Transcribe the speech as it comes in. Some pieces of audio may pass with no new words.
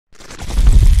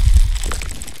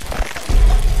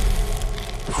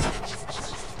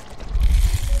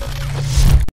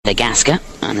Madagascar,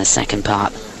 and the second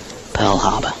part, Pearl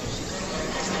Harbor.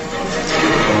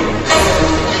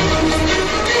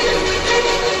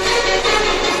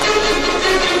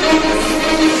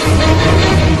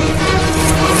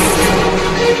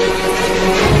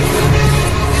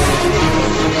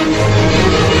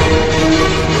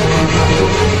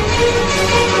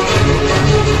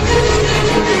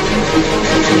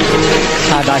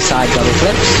 Side-by-side double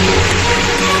flips.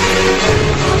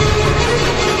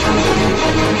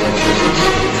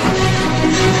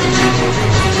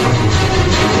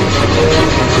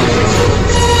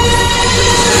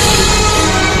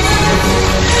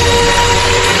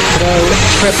 Throw,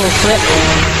 triple flip.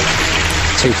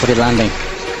 Two-footed landing.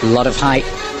 A lot of height.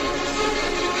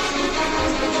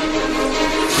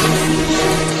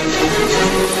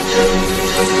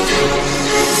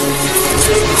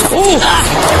 Oh!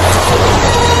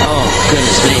 Oh,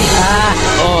 goodness me.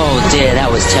 Oh, dear, that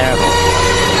was terrible.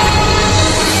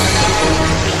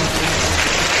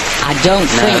 I don't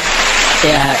think...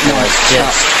 Yeah, no, it's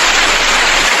just...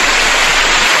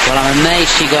 Well, I'm amazed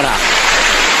she got up.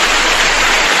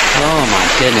 Oh, my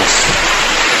goodness.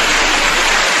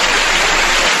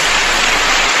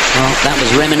 Well, that was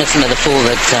reminiscent of the fall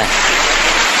that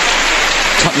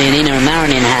Topmi and Ina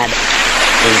Maronin had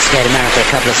in Skate America a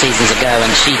couple of seasons ago,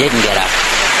 and she didn't get up.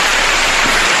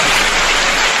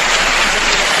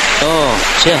 Oh,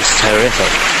 just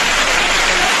horrific.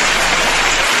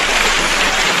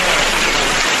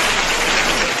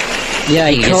 Yeah,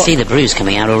 you can see the bruise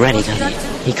coming out already, don't you?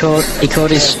 He caught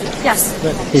his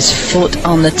foot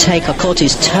on the take, or caught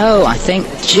his toe, I think,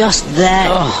 just there.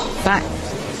 Oh. Back.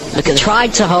 Look at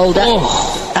tried to hold it.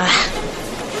 Oh.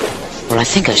 Well, I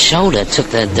think her shoulder took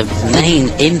the main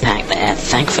impact there,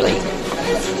 thankfully.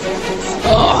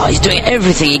 Oh, he's doing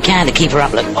everything he can to keep her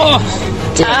up. Look. Oh,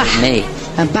 dear me.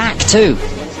 And back too.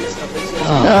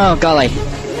 Oh, golly.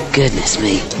 Goodness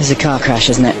me. There's a car crash,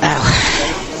 isn't it? Ow.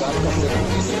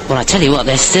 Well, I tell you what,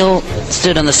 they're still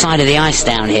stood on the side of the ice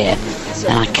down here,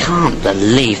 and I can't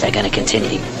believe they're going to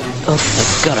continue. Oof,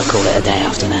 I've got to call it a day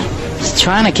after that. He's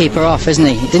trying to keep her off, isn't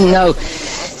he? He didn't know.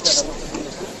 Just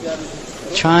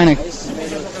trying to...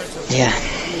 Yeah.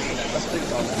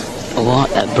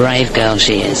 What a brave girl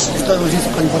she is.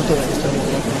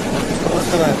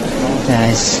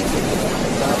 Yes.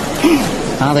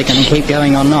 Are they going to keep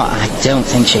going or not? I don't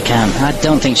think she can. I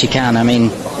don't think she can. I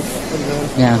mean...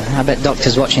 Yeah, I bet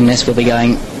doctors watching this will be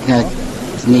going, you know,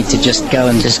 need to just go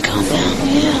and... Just calm down,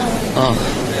 yeah. Oh.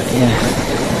 Yeah.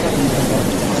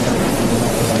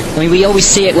 I mean, we always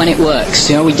see it when it works,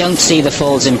 you know, we don't see the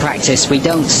falls in practice, we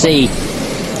don't see,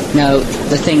 you know,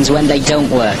 the things when they don't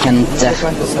work, and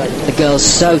the girl's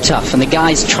so tough, and the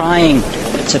guy's trying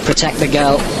to protect the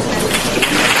girl.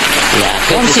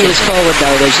 Yeah, once he was forward,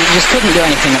 though, he just couldn't do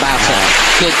anything about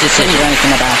it. Good decision. Couldn't do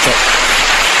anything about it.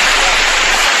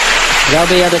 There'll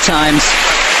be other times.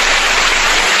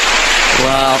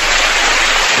 Well,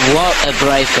 what a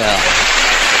brave girl.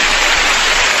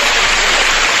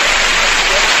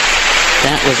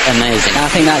 That was amazing. I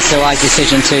think that's the wise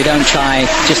decision too.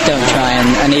 Just don't try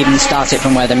and even start it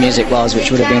from where the music was, which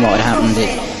would have been what had happened.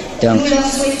 Don't.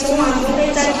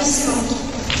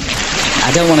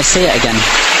 I don't want to see it again.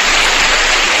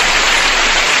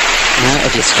 No,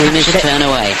 if you're squeamish, turn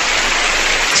away.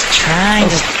 Just trying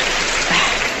to...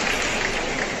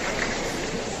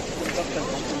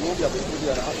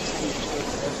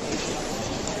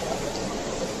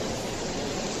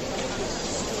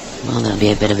 Well, there'll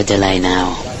be a bit of a delay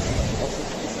now.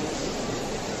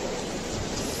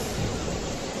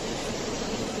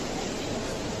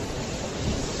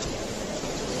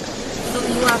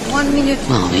 You have 1 minute.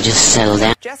 Well, we just settled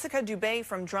down. Jessica Dubé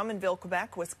from Drummondville,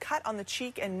 Quebec was cut on the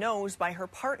cheek and nose by her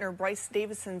partner Bryce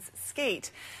Davison's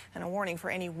skate. And a warning for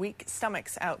any weak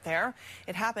stomachs out there.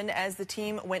 It happened as the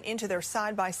team went into their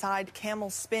side-by-side camel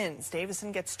spins.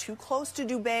 Davison gets too close to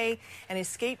Dubé and his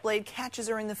skate blade catches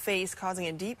her in the face, causing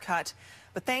a deep cut.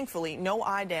 But thankfully, no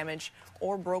eye damage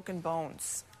or broken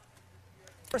bones.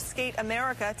 For Skate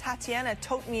America, Tatiana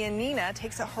Totmianina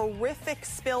takes a horrific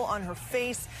spill on her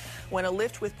face when a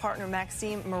lift with partner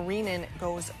Maxime Marinin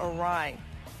goes awry.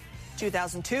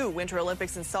 2002 Winter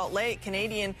Olympics in Salt Lake,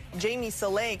 Canadian Jamie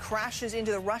Salé crashes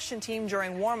into the Russian team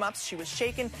during warm-ups. She was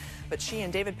shaken, but she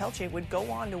and David Peltier would go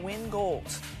on to win gold.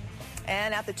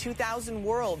 And at the 2000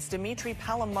 Worlds, Dmitry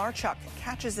Palamarchuk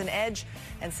catches an edge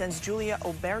and sends Julia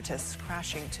Obertus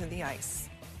crashing to the ice.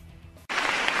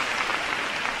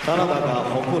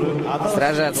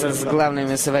 Сражаться с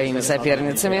главными своими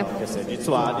соперницами.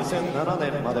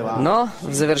 Но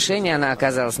в завершении она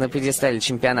оказалась на пьедестале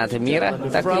чемпионата мира,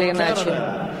 так или иначе.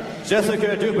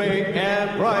 Jessica Dubé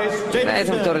and Bryce Davidson. На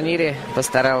этом турнире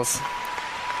постарался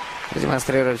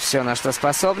продемонстрировать все, на что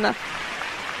способна.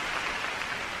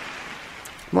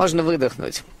 Можно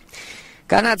выдохнуть.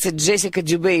 Канадцы Джессика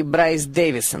Дюбе и Брайс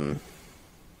Дэвисон.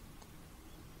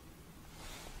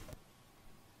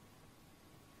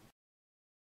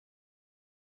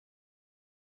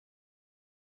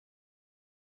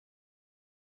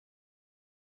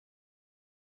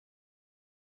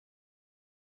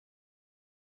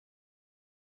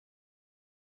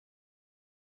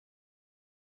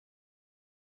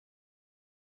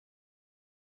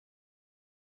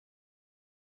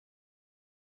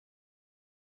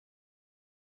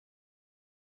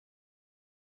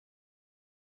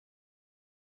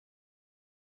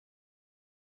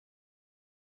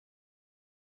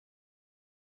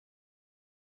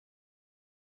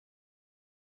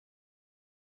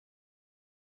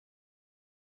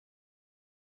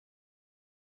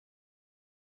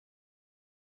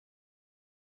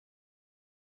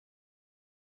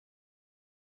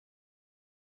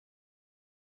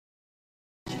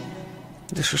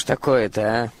 Да что ж такое-то,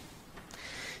 а?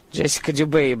 Джессика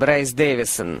Дюбе и Брайс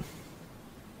Дэвисон.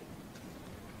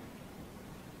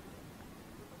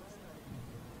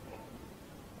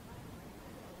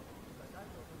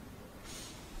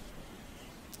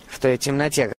 В той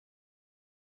темноте.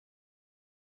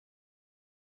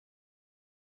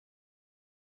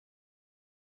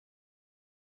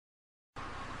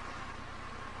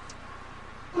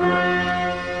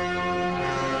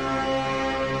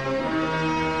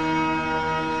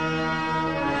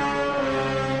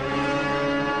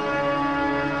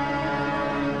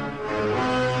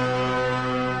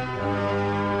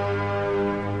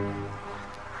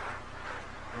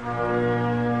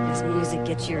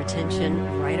 Gets your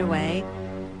attention right away.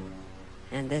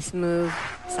 And this move,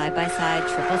 side by side,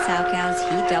 triple Salchows,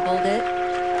 he doubled it.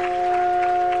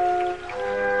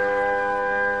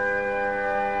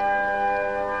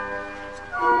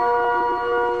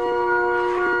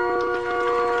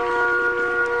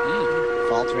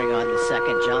 Faltering on the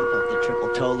second jump of the triple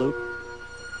toe loop,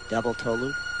 double toe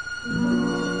loop.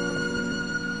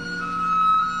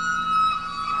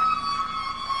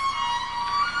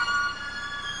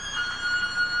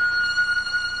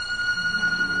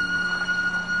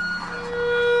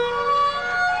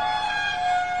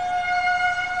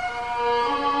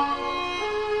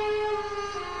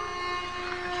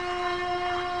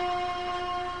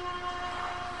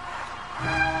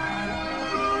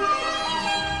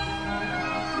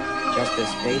 Just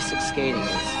this basic skating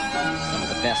is some of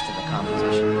the best in the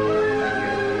competition right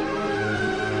here.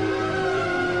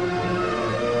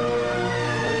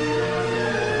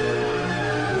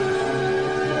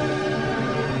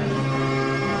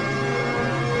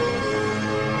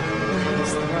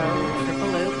 This throw, triple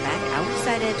loop, back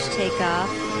outside edge takeoff.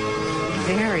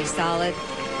 Very solid,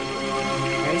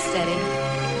 very steady.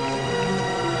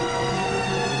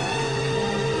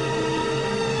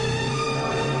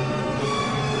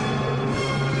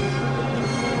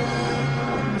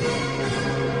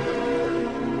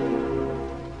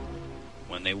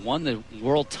 They won the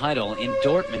world title in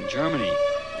Dortmund, Germany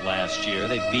last year.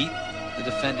 They beat the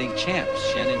defending champs,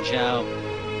 Shannon Zhao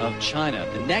of China.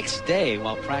 The next day,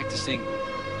 while practicing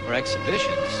for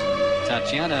exhibitions,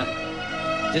 Tatiana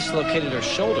dislocated her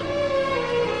shoulder,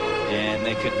 and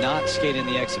they could not skate in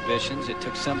the exhibitions. It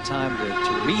took some time to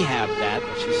rehab that,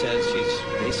 but she says she's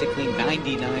basically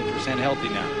 99% healthy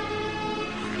now.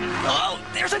 Oh,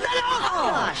 there's another! Oh,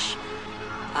 gosh.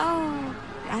 Oh,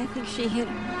 I think she hit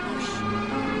her.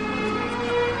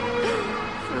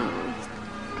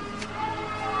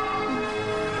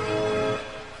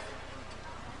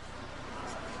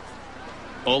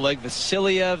 Oleg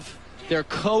Vasiliev, their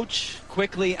coach,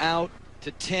 quickly out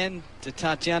to 10 to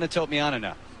Tatiana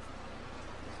Topmianina.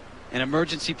 And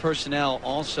emergency personnel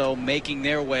also making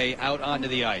their way out onto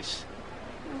the ice.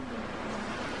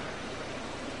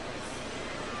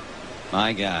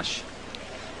 My gosh.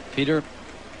 Peter,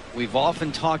 we've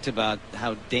often talked about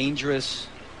how dangerous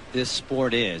this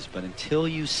sport is, but until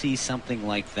you see something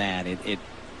like that, it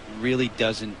really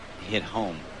doesn't hit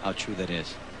home how true that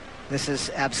is. This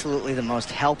is absolutely the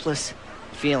most helpless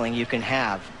feeling you can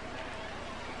have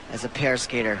as a pair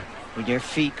skater, when your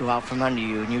feet go out from under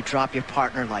you and you drop your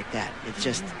partner like that. It's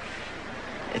just,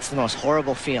 it's the most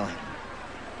horrible feeling.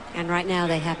 And right now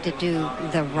they have to do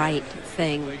the right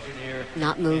thing,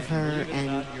 not move her,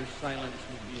 and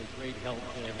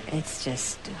it's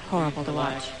just horrible to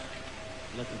watch.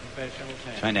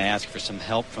 Trying to ask for some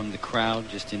help from the crowd,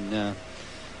 just in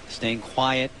staying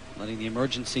quiet, letting the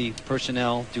emergency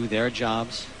personnel do their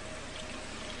jobs.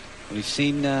 We've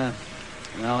seen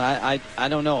Well, I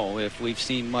don't know if we've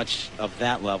seen much of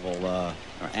that level or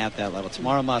at that level.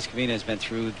 Tamara Moscovina has been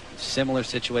through similar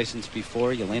situations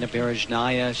before. Yelena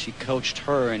Berezhnaya, she coached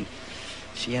her, and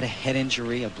she had a head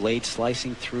injury, a blade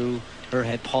slicing through her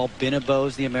head. Paul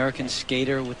Binabose, the American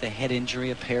skater with the head injury,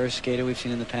 a pair skater we've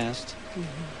seen in the past.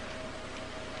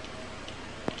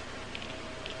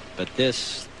 But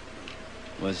this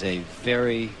was a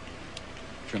very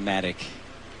dramatic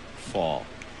fall.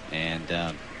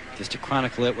 And just to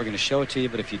chronicle it, we're going to show it to you,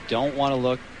 but if you don't want to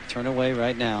look, turn away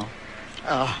right now.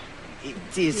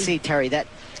 You see, Terry, that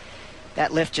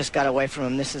lift just got away from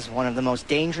him. This is one of the most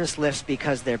dangerous lifts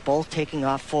because they're both taking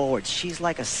off forwards. She's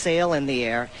like a sail in the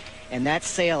air, and that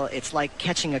sail, it's like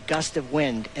catching a gust of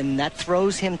wind, and that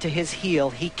throws him to his heel.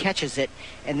 He catches it,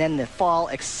 and then the fall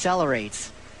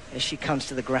accelerates as she comes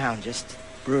to the ground. Just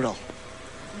brutal.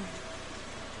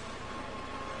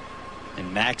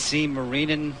 And Maxime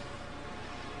Marinin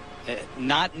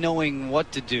not knowing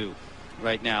what to do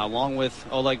right now, along with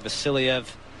Oleg Vasiliev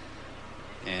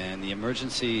and the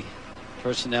emergency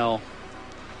personnel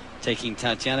taking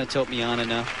Tatiana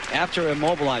Topmianina after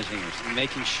immobilizing her and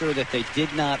making sure that they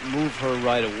did not move her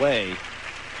right away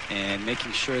and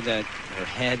making sure that her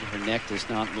head, her neck does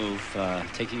not move,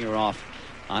 taking her off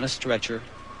on a stretcher.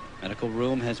 Medical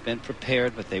room has been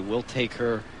prepared, but they will take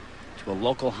her to a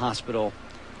local hospital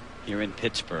here in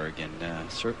Pittsburgh, and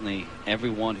certainly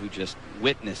everyone who just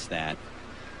witnessed that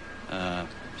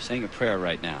saying a prayer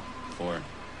right now for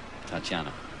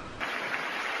Tatiana.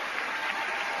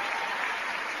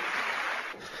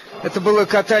 Это было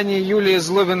катание Юлии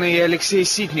Злобиной и Алексея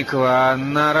Ситникова. А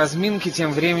на разминке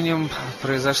тем временем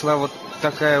произошла вот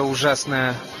такая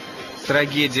ужасная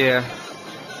трагедия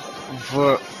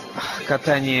в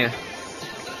катании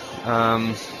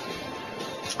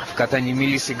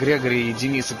Мелиссы Грегори и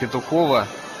Дениса Петухова.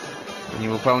 Они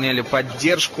выполняли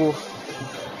поддержку.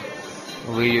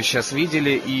 Вы ее сейчас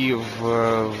видели. И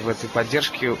в этой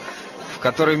поддержке, в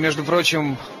которой, между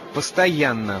прочим,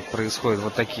 постоянно происходят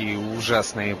вот такие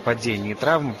ужасные падения и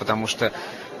травмы, потому что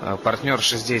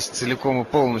партнерша здесь целиком и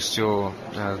полностью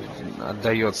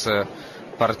отдается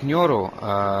партнеру,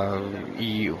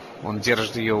 и он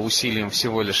держит ее усилием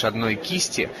всего лишь одной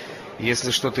кисти.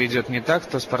 Если что-то идет не так,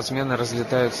 то спортсмены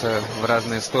разлетаются в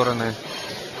разные стороны,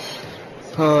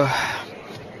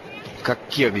 как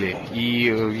кегли. И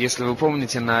если вы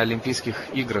помните, на Олимпийских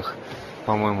играх,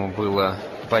 по-моему, было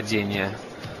падение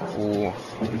у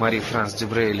Мари-Франс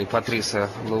Дюбрейль и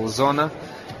Патриса Лаузона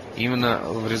именно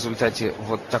в результате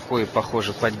вот такой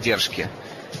похожей поддержки.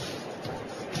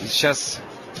 И сейчас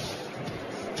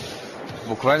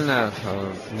буквально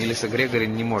Мелисса Грегори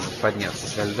не может подняться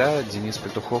со льда. Денис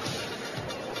Петухов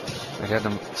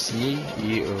рядом с ней,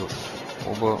 и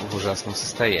оба в ужасном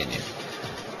состоянии.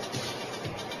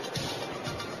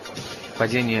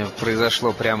 Падение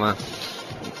произошло прямо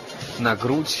на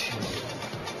грудь.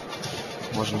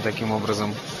 Можно таким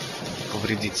образом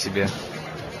повредить себе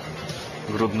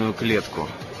грудную клетку.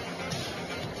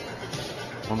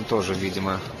 Он тоже,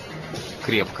 видимо,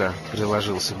 крепко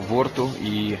приложился к борту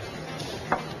и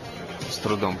с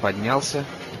трудом поднялся.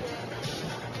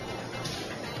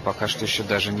 Пока что еще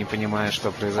даже не понимая,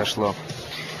 что произошло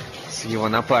с его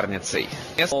напарницей.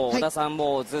 小田さん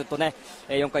もずっとね、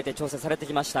4回転調整されて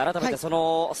きました。改めてそ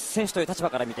の選手という立場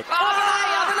から見て。危ない。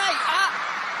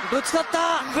ぶつかっ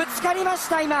た。ぶつかりまし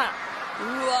た今。う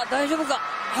わ、大丈夫か。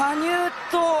羽生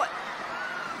と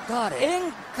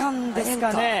円環です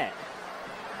かね。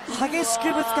激し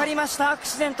くぶつかりました。アク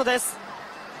シデントです。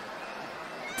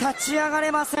立ち上が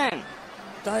れません。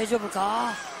大丈夫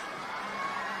か。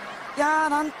いやー、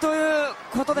なんという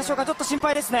ことでしょうか。ちょっと心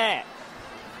配ですね。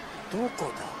ど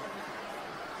こ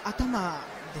だ。頭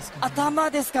ですかね。頭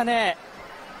ですかね。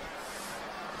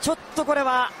ちょっとこれ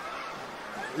は。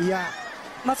いや、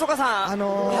松岡さん、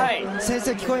はい、先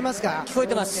生聞こえますか。聞こえ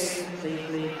てます。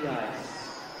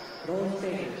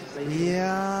い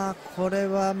やー、これ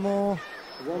はもう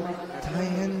大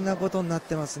変なことになっ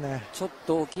てますね。ちょっ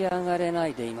と起き上がれな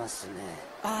いでいますね。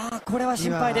ああ、これは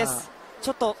心配です。ち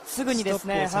ょっとすぐにです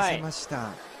ね、はい、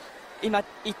今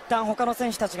一旦他の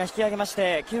選手たちが引き上げまし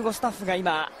て、救護スタッフが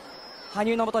今羽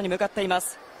生の元に向かっていま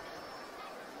す。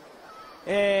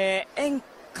円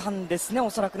環ですね、お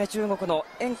そらくね、中国の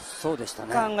円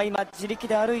環が今自力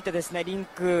で歩いてですね、リン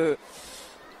ク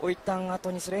を一旦後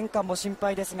にする。円環も心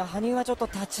配ですが、羽生はちょっと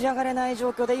立ち上がれない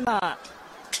状況で今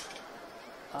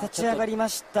立ち上がりま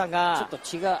したが、ちょっと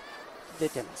血が出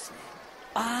てますね。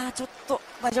ああ、ちょっと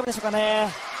大丈夫でしょうかね。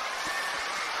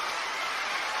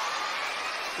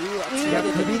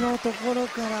首のところ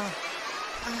から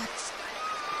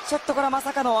ちょっとこれはま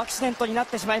さかのアクシデントになっ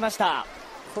てしまいました。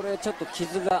これちょっと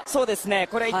傷が、そうですね、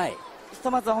これ、はい、ひ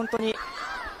とまずは本当に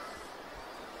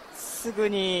すぐ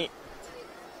に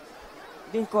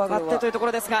リンクを上がってというとこ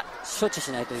ろですが、処置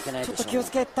しないといけないでしょうね。ちょっと気を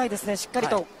つけたいですね。しっかり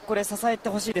とこれ支えて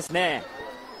ほしいですね。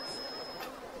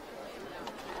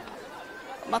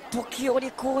まあ、時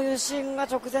折こういうシーンが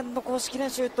直前の公式練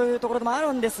習というところでもあ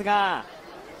るんですが、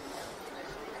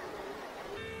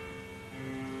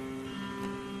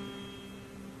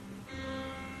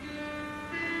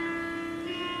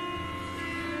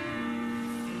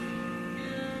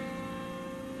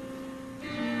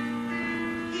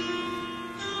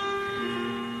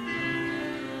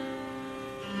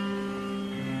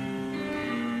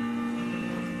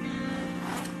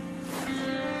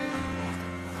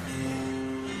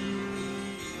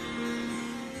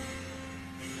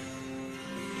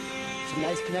Some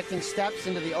nice connecting steps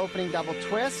into the opening double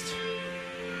twist.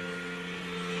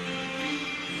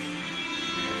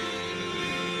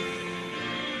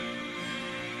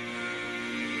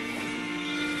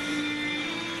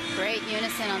 Great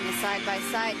unison on the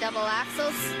side-by-side double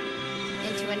axels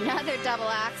into another double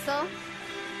axel.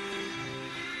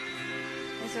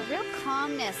 There's a real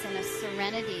calmness and a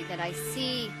serenity that I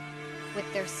see with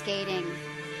their skating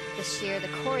this year. The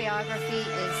choreography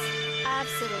is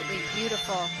absolutely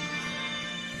beautiful.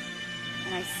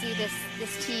 And I see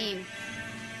this team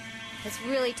has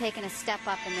really taken a step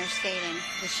up in their skating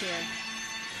this year.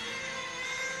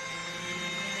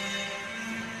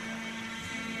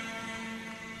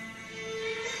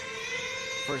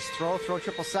 First throw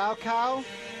triple sow cow.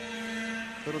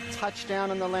 Little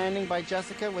touchdown on the landing by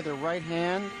Jessica with her right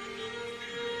hand.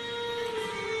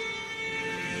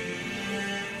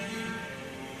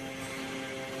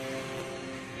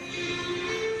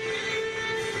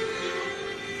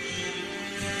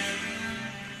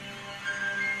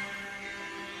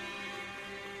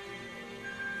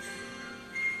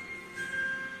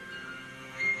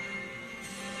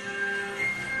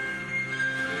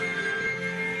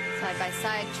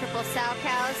 Side-by-side triple sow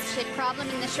cows. Shit problem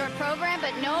in the short program,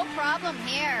 but no problem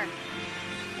here.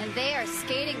 And they are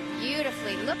skating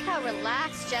beautifully. Look how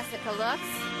relaxed Jessica looks.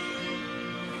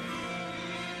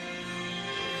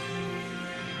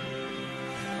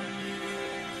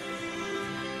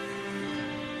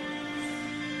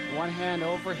 One hand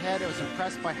overhead. I was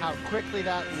impressed by how quickly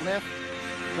that lift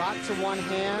got to one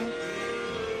hand.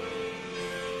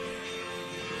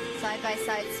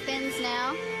 Side-by-side spins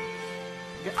now.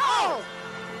 Oh!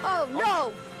 Oh,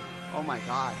 no! Oh, my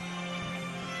God.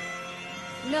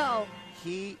 No.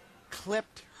 He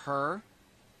clipped her.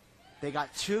 They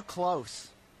got too close.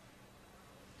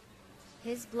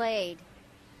 His blade,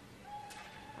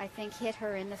 I think, hit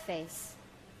her in the face.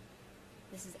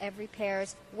 This is every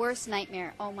pair's worst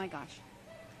nightmare. Oh, my gosh.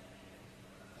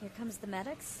 Here comes the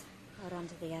medics out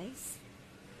onto the ice.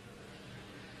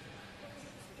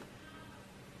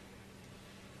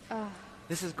 Oh.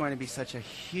 This is going to be such a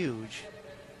huge,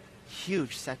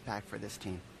 huge setback for this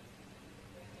team.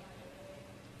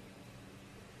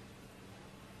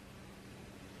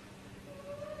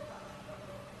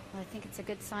 Well, I think it's a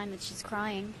good sign that she's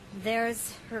crying.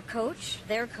 There's her coach,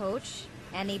 their coach,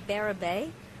 Annie Barabay.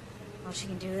 All she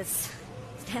can do is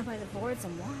stand by the boards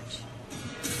and watch.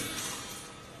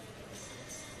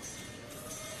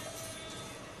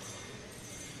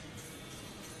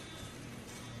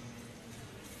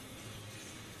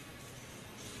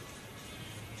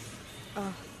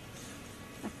 Oh.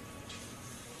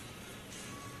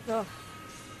 Oh.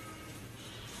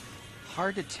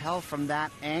 Hard to tell from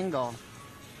that angle.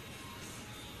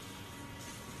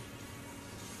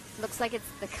 Looks like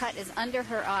the cut is under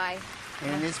her eye.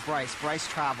 And it is Bryce. Bryce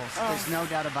travels. Oh. There's no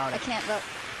doubt about it. I can't look.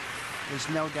 There's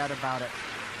no doubt about it.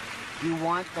 You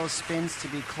want those spins to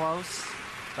be close,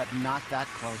 but not that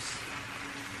close.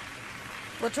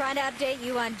 We'll try to update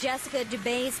you on Jessica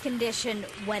Dubay's condition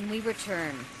when we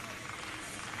return.